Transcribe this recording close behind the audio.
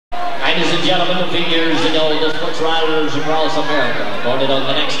Ladies and gentlemen, a few years ago, the sports riders across America voted on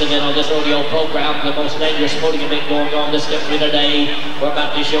the next event on this rodeo program, the most dangerous sporting event going on this country today. We're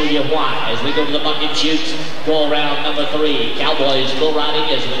about to show you why. As we go to the bucket chutes, go around number 3, Cowboys bull riding,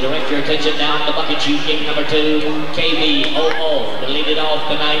 as we direct your attention down to bucket chute gate number 2, KBOO, to lead it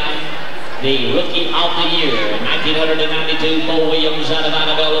off tonight. The Rookie of the Year in 1992, Bo Williams out of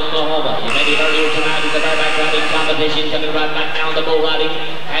Annabelle, Oklahoma. You may be earlier tonight in the bareback riding competition. Coming right back down to bull riding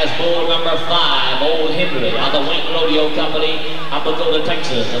as bull number 5, Old Henry, of the Wink Rodeo Company, up in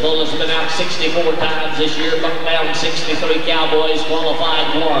Texas. The bull has been out 64 times this year, bucked down 63 Cowboys,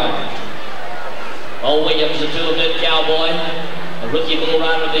 qualified 1. Bo Williams, a two-event Cowboy. A Rookie Bull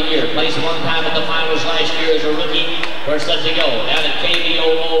Rider of the Year. Placed 1 time at the finals last year as a rookie. We're set to go. Down at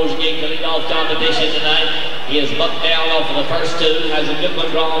KBOO's gate to lead off competition tonight. He is bucked down off of the first 2. Has a good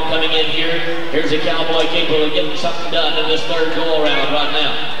one drawn coming in here. Here's a Cowboy capable of getting something done in this 3rd go-around right now.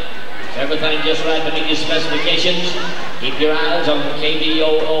 Everything just right to meet his specifications. Keep your eyes on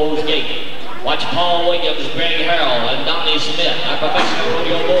KBOO's gate. Watch Paul Williams, Greg Harrell, and Donnie Smith. Our professional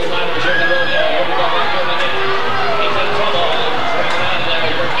rodeo bullfighters here in the rodeo. Here we go right here again. He's in trouble.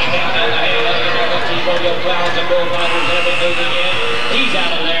 Rodeo clowns and bullfighters every move again. He's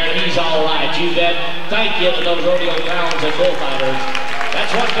out of there and he's all right. You bet. Thank you to those rodeo clowns and bullfighters.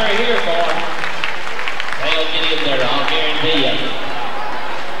 That's what they're here for. They'll get in there, I'll guarantee you.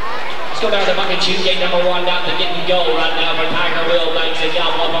 Let's go down to bucket chute gate number 1 down to get and go right now for Tiger Will Banks, the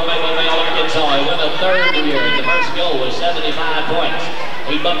Cowboy from Maryville, Arkansas. He won the 3rd year. The first goal was 75 points.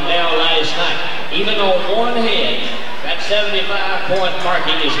 He bumped down last night. Even on 1 head, that 75-point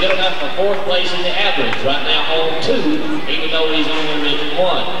marking is good enough for 4th place in the average right now on 2, even though he's only ridden 1.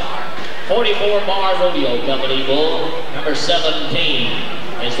 44-bar rodeo company bull, number 17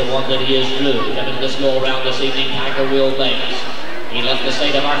 is the one that he is drew. Coming to this go-around this evening, Tiger Will Banks. He left the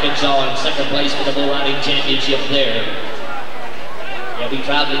state of Arkansas in 2nd place for the bull riding championship there. He'll be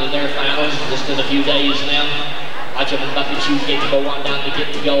traveling in their finals just in a few days now. Watch him in bucket chute gate number 1 down to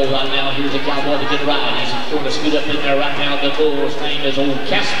get to go right now. Here's a Cowboy to get right. He's going to scoot up in there right now. The bull's name is old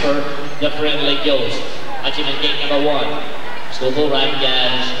Casper, the Friendly Ghost. Watch him in gate number 1. Let's go bull riding,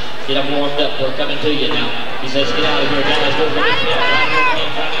 guys. Get them warmed up. We're coming to you now. He says, get out of here, guys. Go for this right here.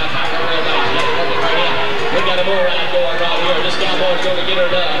 Right now, Tiger Will Banks. Get it working right in. We got a bull ride going right here. This Cowboy's going to get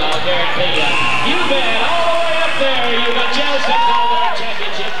her done. I'll guarantee you. You bet. All the way up there. You got Chelsea on their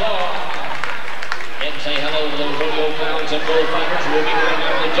championship ball. And say hello to those rodeo clowns and bullfighters. We'll be going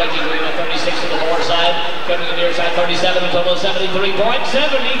down the judging ring at 36 to the far side. Coming to the near side, 37, a total of 73 points.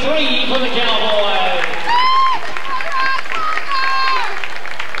 73 for the Cowboys.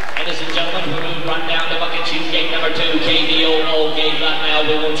 Ladies and gentlemen, we move right down to bucket chute gate number 2, KBOO gate right now.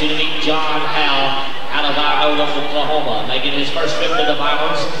 We want you to meet John Howe out of Rodeo, Oklahoma, making his first trip to the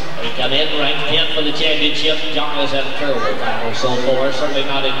finals. He come in ranked 10th for the championship. John has had a terrible final so far. Certainly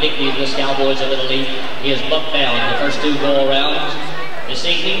not indicative of this Cowboys ability. He has bucked down the first 2 go-arounds. This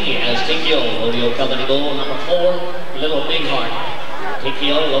evening, he has TKO, Rodeo Company bull, number 4, Little Big Heart.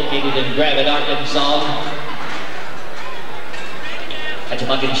 TKO, located in Gravett, Arkansas. That's a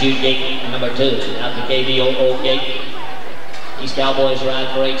bucket chute gate number 2. Out the KBOO gate. These Cowboys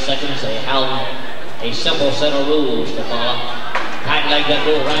ride for 8 seconds. They have a simple set of rules to follow. Tight leg that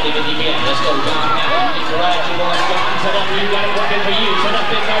bull right if you can. Let's go, John Howe. He's right, you want John. Set up, you got it working for you. Set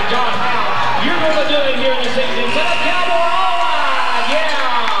up in there, John Howe. You're going to do it here this evening. Set up, Cowboy. All right, yeah.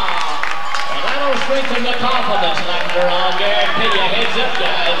 Well, that'll strengthen the confidence factor. I'll guarantee you. Heads up,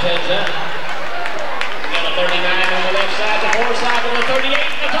 guys. Heads up. We got a 39 on the left side, the 4 side on the 38.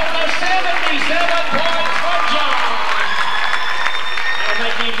 A total of 77 points for John. That'll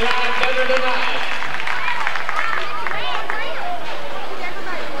make him ride better tonight.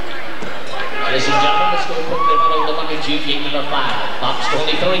 Ladies and gentlemen, let's go quickly follow the bucket chute gate number 5. Box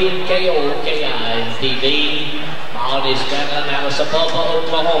 23 and KOKI and TV. Molly Scanlon out of Sapulpa,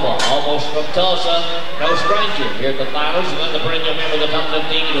 Oklahoma. Almost from Tulsa. No stranger here at the finals. And then to bring him in with the top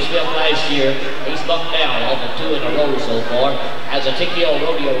 15, he was 5th last year. He's bucked down all but 2 in a row so far. As a TKO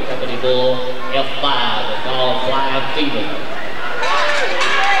Rodeo Company bull, F5, and called Flying Fever.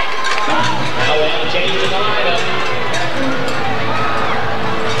 Now we have a change in the lineup.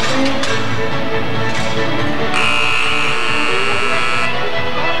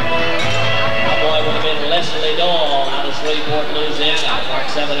 Leslie Dahl out of Shreveport, Louisiana. Mark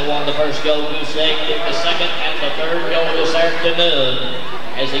 71 the first go, goose egg, get the 2nd and the 3rd go this afternoon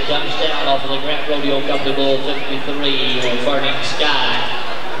as he comes down off of the Grant Rodeo Company bull 53 on Burning Sky.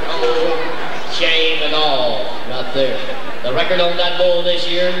 No shame at all right there. The record on that bull this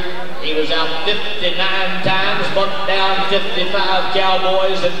year, He was out 59 times, bucked down 55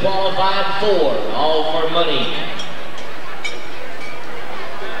 cowboys, and qualified 4, all for money.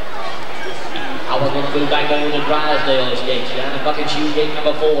 Now we're going to move back over to Drysdale's gate. Down to bucket shoe gate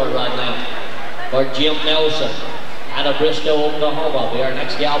number 4 right now for Jim Nelson out of Bristow, Oklahoma. We are our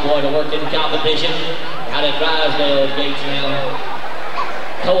next cowboy to work in competition out at Drysdale's gates now.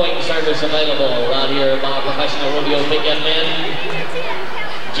 Towing service available right here by professional rodeo pickup men.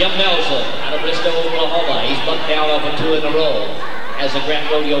 Jim Nelson out of Bristow, Oklahoma. He's bucked down over 2 in a row as the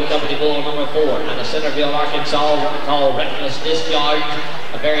Grant Rodeo Company bull number 4 out of Centerville, Arkansas, called Reckless Discharge.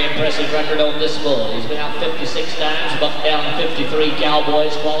 A very impressive record on this bull. He's been out 56 times, bucked down 53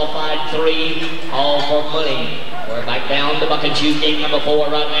 cowboys, qualified 3, all for money. We're back down to bucket shoe gate number 4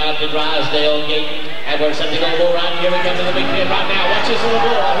 right now at the Drysdale gate. And we're set to go bull right here. We come to the big pin right now. Watch this little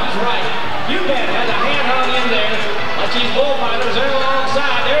bull. He's right. You bet. Has a hand hung in there. Watch these bullfighters. They're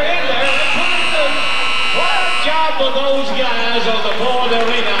alongside. They're in there. What a job for those guys on the floor of the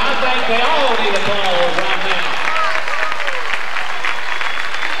arena. I think they all need applause right now.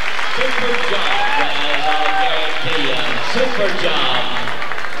 Super job, guys. I'll guarantee you. Super job.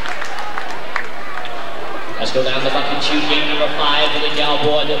 Let's go down the bucket shoe gate number 5 for the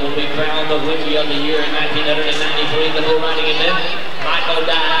cowboy that will be crowned the Rookie of the Year in 1993. The bull riding event. Michael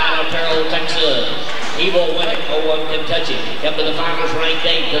Dye out of Terrell, Texas. He will win it. No one can touch him. Come to the finals ranked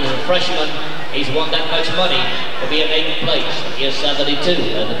 8th as a freshman. He's won that much money to be in 8th place. He is 72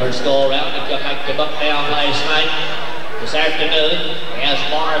 at the first go around. He got back to buck down last night. This afternoon, he has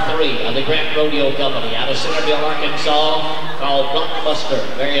bar 3 of the Grant Rodeo Company out of Centerville, Arkansas, called Blockbuster.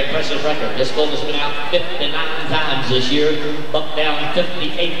 Very impressive record. This bull has been out 59 times this year, bucked down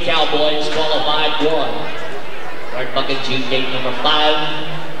 58 cowboys, qualified 1. Third bucket shoe gate number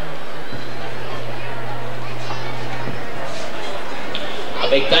 5. A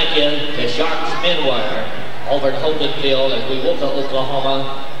big thank you to Sharks Menwear over at Holdenville as we walk to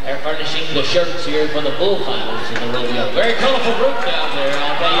Oklahoma. They're furnishing the shirts here for the bullfighters in the rodeo. Very colorful group down there,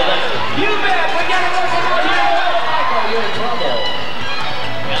 I'll tell you that. You bet! We got to go for more here. Michael, you're in trouble.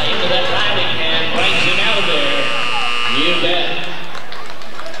 Now into that riding hand brings him out of there. You bet.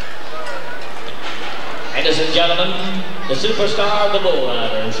 Ladies and gentlemen, the superstar of the bull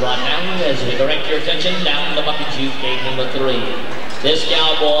riders right now as we direct your attention down the bucket shoe gate number 3. This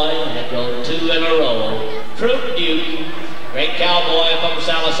cowboy had rode 2 in a row. Troop Duke. Great cowboy from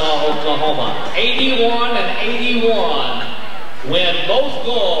Sallisaw, Oklahoma. 81 and 81. Win both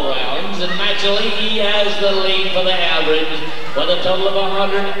go-arounds, and naturally he has the lead for the average with a total of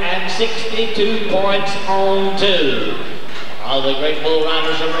 162 points on 2. All the great bull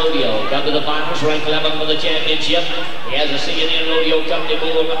riders of rodeo come to the finals, ranked 11 for the championship. He has a CNN Rodeo Company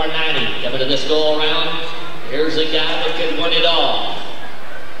bull number 90. Coming to this go-around, here's a guy that could win it all.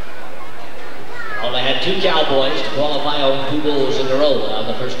 Only had 2 cowboys to qualify on 2 bulls in a row on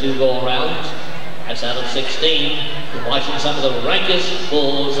the first 2 go-arounds. That's out of 16. We're watching some of the rankest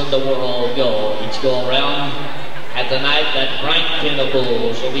bulls in the world go. Each go-around at the night, that rank pin of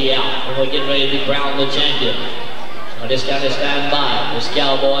bulls will be out when we get ready to crown the champion. So just got to stand by. This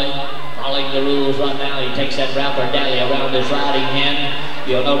cowboy following the rules right now. He takes that wrapper dally around his riding hand.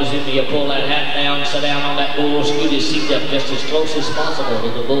 You'll notice if you pull that hat down, sit down on that bull, scoot his seat up just as close as possible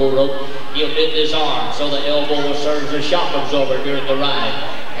to the bull rope. He'll bend his arm so the elbow will serve as a shock absorber during the ride.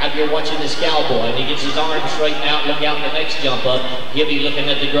 As you're watching this cowboy and he gets his arm straightened out, look out the next jump up, he'll be looking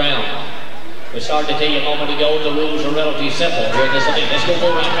at the ground. We started to tell you a moment ago, the rules are relatively simple here in this event. Let's go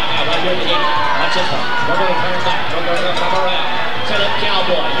bull right now, right here at the gate. Watch this one. We're going to turn back. We're going to come around. Set up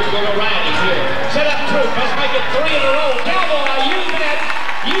cowboy. You're going to ride him here. Set up troop. Let's make it 3 in a row. Cowboy,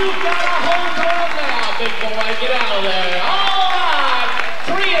 you've got a hold to him now, big boy. Get out of there. All right.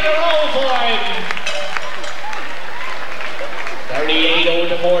 3 in a row for him. 38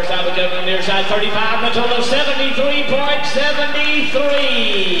 over to 4. Time to come on the near side. 35 until the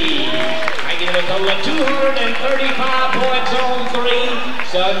 73.73. Making a total of 235 points on 3.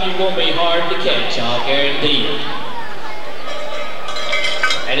 Son, you're going to be hard to catch, I'll guarantee you.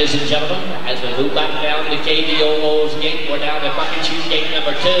 Ladies and gentlemen, as we move back down to KVOO's gate, we're down to bucket shoe gate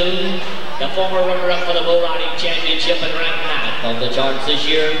number 2. The former runner-up for the bull riding championship and ranked 9th on the charts this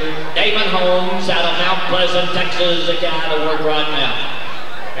year. Damon Holmes out of Mount Pleasant, Texas, the guy to work right now.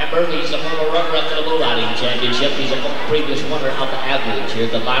 Remember, he's the former runner-up for the bull riding championship. He's a previous winner of the average here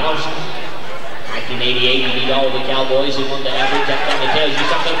at the finals. 1988, he beat all the cowboys. He won the average. That kind of tells you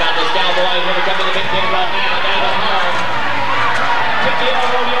something about this cowboy. He's going to come to the big pin right now. Damon Holmes.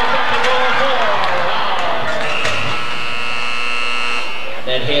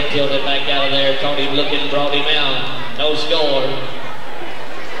 That head tilted back out of there, caught him looking, brought him out. No score.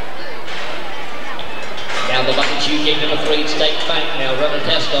 the bucket shoe gate number 3, State Bank. Now run a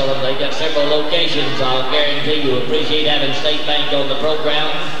test on them. They've got several locations. I'll guarantee you appreciate having State Bank on the program.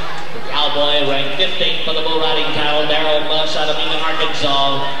 The Cowboy ranked 15th for the bull riding title. Darrell Buss out of Enid,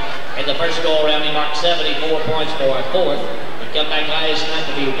 Arkansas. In the first go around, he marked 74 points for a 4th. Come back last night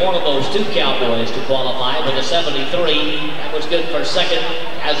to be one of those 2 Cowboys to qualify with a 73. That was good for 2nd.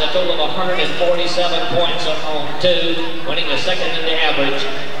 Has a total of 147 points on 2, winning the 2nd in the average.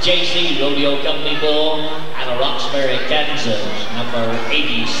 JC Rodeo Company bull out of Roxbury, Kansas, number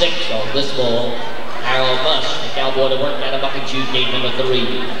 86 on this bull. Darrell Buss, the Cowboy to work out of bucket shoe gate number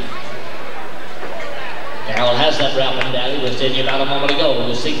 3. Darrell has that route and down. He was telling you about a moment ago.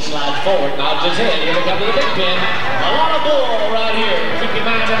 The seat slides forward, nods his head. Here we come to the big pin. A lot of bull right here. Keep your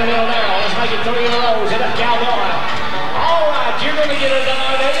mind in the middle, Darrell. Let's make it 3 in a row. Hit up Cowboy. All right, you're going to get it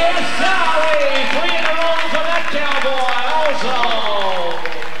done. It is sorry. 3 in a row for that Cowboy also.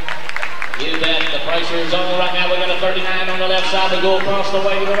 You bet. The pressure is on right now. We got a 39 on the left side to go across the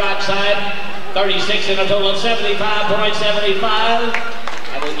way to the right side. 36 in a total of 75.75.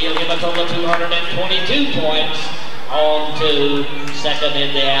 That will give him a total of 222 points on 2, 2nd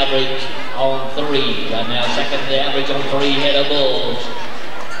in the average on 3. Right now, 2nd in the average on 3 head of bulls.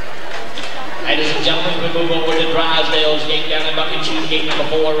 Ladies and gentlemen, we move over to Drysdale's gate down in bucket shoe gate number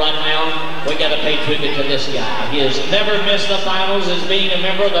 4 right now. We got to pay tribute to this guy. He has never missed the finals as being a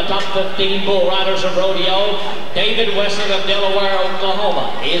member of the top 15 bull riders of rodeo. David Wesson of Delaware,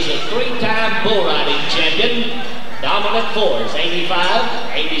 Oklahoma. He is a 3-time bull riding champion. Dominant fours, 85,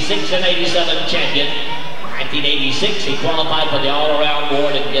 86, and 87 champion. 1986, he qualified for the all-around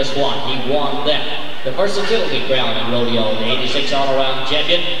award, and guess what? He won that. The versatility crown in rodeo, the 86 all-around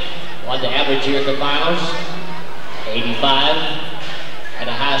champion. Won the average here at the finals, 85. Had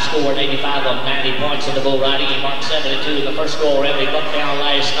a high score at 85 on 90 points in the bull riding. He marked 72 in the first go around. He bumped down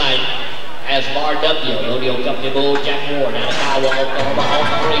last night as Bar W, Rodeo Company bull, Jack Ward out of Iowa, Oklahoma, all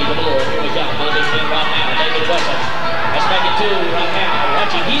 3 the bull. Here we go, moving in right now, David Wesson. Let's make it 2 right now.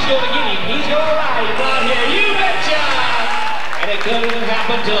 Watch him, he's going to get him, he's going to ride him right here, you betcha! And it couldn't have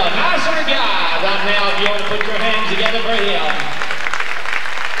happened to a nicer guy right now if you want to put your hands together for him.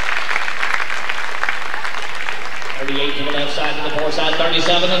 38 to the left side to the 4 side,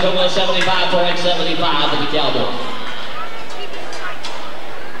 37 until 75.75 for the Cowboys.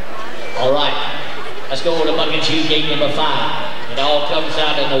 All right, let's go over to bucket shoe gate number 5. It all comes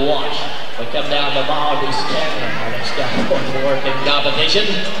out in the wash. We come down to Baldy's Canyon. Let's go for working competition.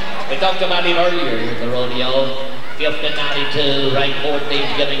 We talked about him earlier at the rodeo. 5th in 92, ranked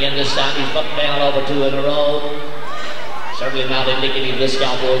 14th coming in this time. He's bumped down over 2 in a row. Certainly not indicative of this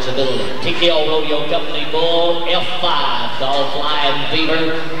Cowboy's ability. TKO Rodeo Company bull, F5, Dog Flying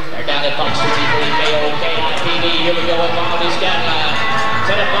Fever. They're down at Fox 53 KOKITV. Here we go with Baldy's Canyon.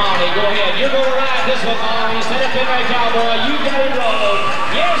 Set up Barney, go ahead. You're going to ride this one, Barney. Set up in there, Cowboy. You got it rolled.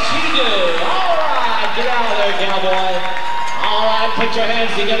 Yes, you do. All right, get out of there, Cowboy. All right, put your hands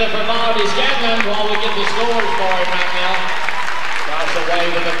together for Barney Scanlon while we get the scores for him right now. Cross away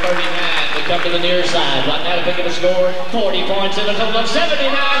with the 39. We come to the near side. Right now to pick up a score. 40 points in a total of 79.79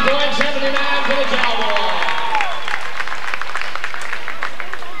 for the Cowboy.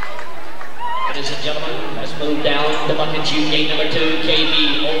 Ladies and gentlemen, let's move down to bucket shoe gate number 2,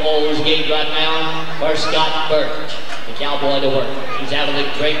 KBOO's gate right now for Scott Birch, the Cowboy to work. He's out of the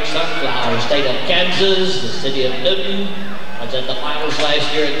great sunflower state of Kansas, the city of Newton. Was at the finals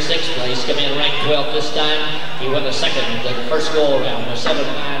last year in 6th place, coming in ranked 12th this time. He won the 2nd in the first go around with 79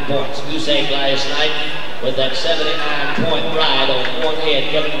 points. Goose egg last night with that 79-point ride on 1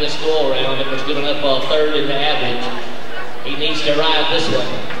 head coming to this go around. It was giving up a 3rd in the average. He needs to ride this one.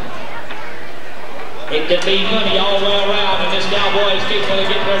 It could be money all the way around, and this Cowboy is capable of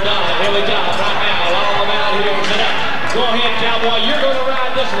getting her done. Here we go, right now, all about here. Set up. Go ahead, Cowboy. You're going to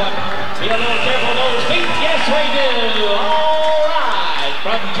ride this one. Be a little careful those feet. Yes, we do. All right,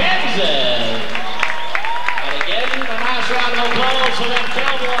 from Kansas. And again, a nice round of applause for that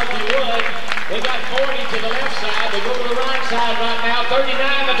Cowboy, if you would. We got 40 to the left side. We go to the right side right now. 39,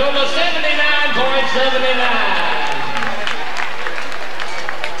 a total of 79.79.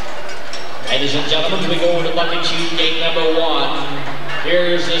 Ladies and gentlemen, we go to bucket shoe gate number 1.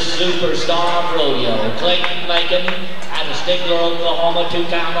 Here's the superstar of rodeo, Clayton Macon, out of Stigler, Oklahoma,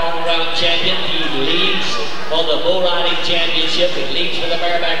 2-time all-around champion. He leads for the bull riding championship. He leads for the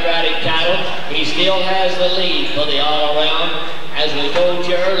bareback riding title. He still has the lead for the all-around. As we told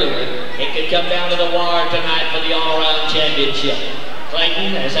you earlier, it could come down to the wire tonight for the all-around championship.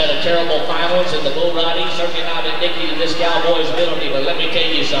 Clayton has had a terrible finals in the bull riding, certainly not indicative of this Cowboy's ability, but let me tell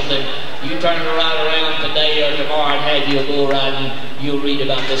you something. You turn it around today or tomorrow and have you a bull riding, you'll read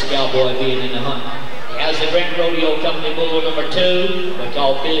about this Cowboy being in the hunt. He has the Grant Rodeo Company bull number 2, we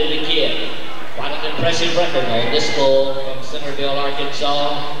call Billy the Kid. Quite an impressive record on this bull from Centerville,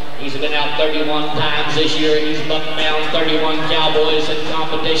 Arkansas. He's been out 31 times this year. He's bucked down 31 cowboys in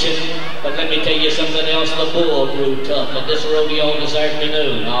competition. But let me tell you something else, the bull grew tough at this rodeo this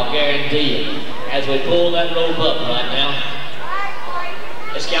afternoon, I'll guarantee you. As we pull that rope up right now.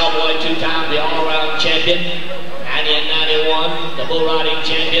 This cowboy, 2-time the all-around champion, 90 and 91. The bull riding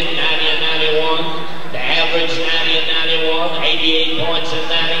champion, 90 and 91. The average, 90 and 91. 88 points in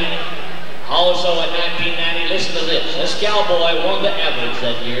 90. Also in 1990, listen to this. This cowboy won the average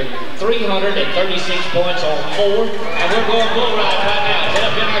that year, 336 points on 4. And we're going bull ride right now.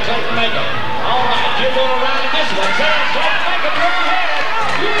 Set up in our Clayton Maker. All right, you're going to ride this one. Set up Clayton Maker, go ahead.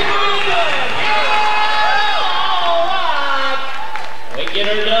 You're doing good. All right. We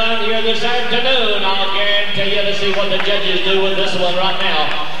get her done here this afternoon. I'll guarantee you to see what the judges do with this one right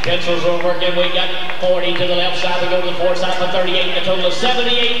now. Pencils are working. We got 40 to the left side. We go to the fore side for 38. A total of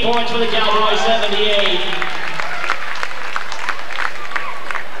 78 points for the Cowboys. 78.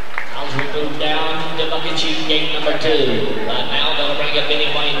 As we move down to bucket shoot gate number 2. Right now, going to bring up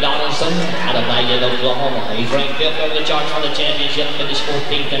Benny Wayne Donaldson out of Valiant, Oklahoma. He's ranked 5th on the charts for the championship. Finished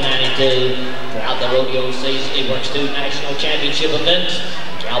 14th in 92. Throughout the rodeo season, he works 2 national championship events.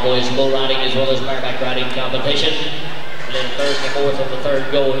 Cowboys bull riding as well as bareback riding competition. Then 3rd and 4th of the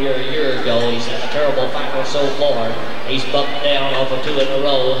 3rd goal here a year ago. He's had a terrible final so far. He's bucked down over 2 in a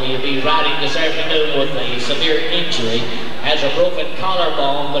row. He'll be riding this afternoon with a severe injury. Has a broken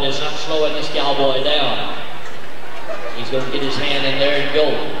collarbone, but it's not slowing this cowboy down. He's going to get his hand in there and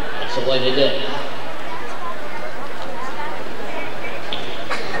go. That's the way they do it.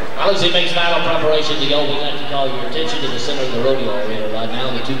 As he makes final preparation to go, we'd like to call your attention to the center of the rodeo arena right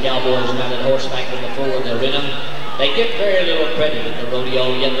now. The 2 cowboys mounted horseback on the floor of the arena. They get very little credit at the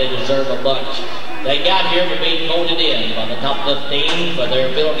rodeo, yet they deserve a bunch. They got here for being voted in by the top 15 for their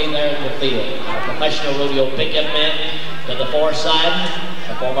ability there in the field. Our professional rodeo pickup men to the far side,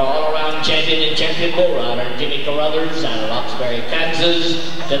 the former all-around champion and champion bull rider, Jimmy Carruthers out of Roxbury, Kansas.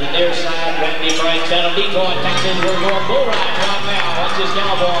 To the near side, Randy Franks out of Detroit, Texas. We're going bull ride right now. Watch this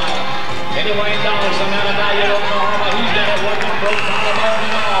cowboy. Benny Wayne Donaldson out of Valiant, Oklahoma. He's got it working, broke collarbone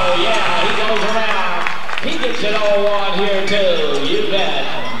and all. Yeah, he goes around. He gets it all won here too, you bet.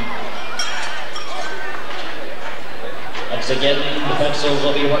 Once again, the pencils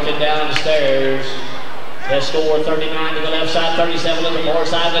will be working downstairs. They score 39 to the left side, 37 to the far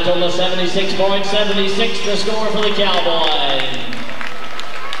side, a total of 76 points, 76 the score for the Cowboys.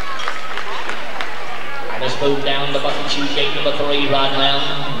 Let's move down to bucket shoot gate number 3 right now.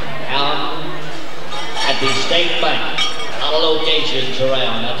 Out at the State Bank. A lot of locations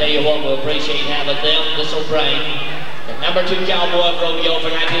around. I'll tell you what, we'll appreciate having them. This will bring the number 2 Cowboy Rodeo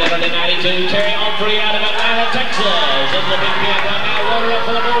for 1992, Terry Humphrey out of Atlanta, Texas. In the big pin right now, runner up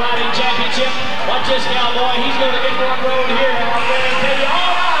for the bull riding championship. Watch this cowboy. He's going to get one road here. I'll guarantee you.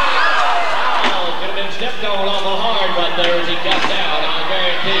 All right. Wow, could have been stepped on awful hard right there as he cut down. I'll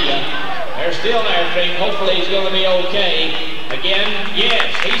guarantee you. They're still there for him. Hopefully he's going to be okay. Again,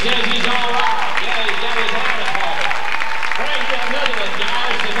 yes, he says he's all right. Yeah, he's got his hand upon it. Bring another one,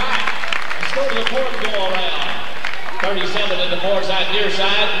 guys, tonight. Let's go to the 4th go around. 37 in the far side, near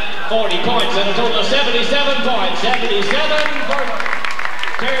side. 40 points and a total of 77 points. 77 for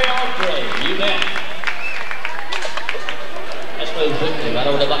Terry Humphrey. You bet. Let's move quickly right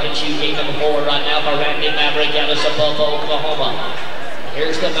over the bucket shoot gate number 4 right now for Randy Maverick out of Tulsa, Oklahoma.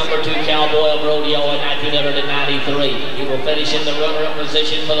 Here's the number 2 Cowboy of Rodeo in 1993. He will finish in the runner-up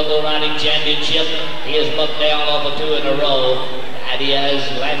position for the bull riding championship. He is bucked down over 2 in a row. And he has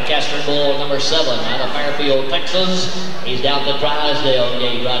Lancaster bull number 7 out of Fairfield, Texas. He's down the Drysdale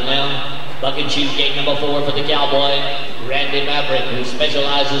gate right now. Bucket shoot gate number 4 for the Cowboy, Randy Maverick, who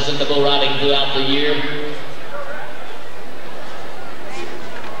specializes in the bull riding throughout the year.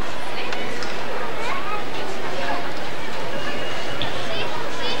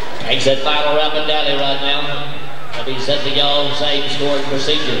 Takes that final rapid dally right now. And he's set to go same scoring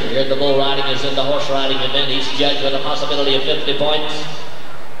procedure. Here the bull riding is in the horse riding event. He's judged with a possibility of 50 points.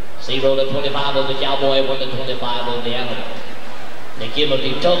 0 to 25 on the Cowboy, 1 to 25 on the animal. They give him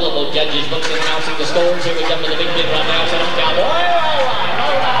the total of judges books and announcing the scores. Here we come to the big pin right now. Set up Cowboy.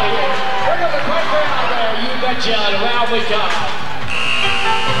 All right here. We're going to quick out there. You betcha. And around we come.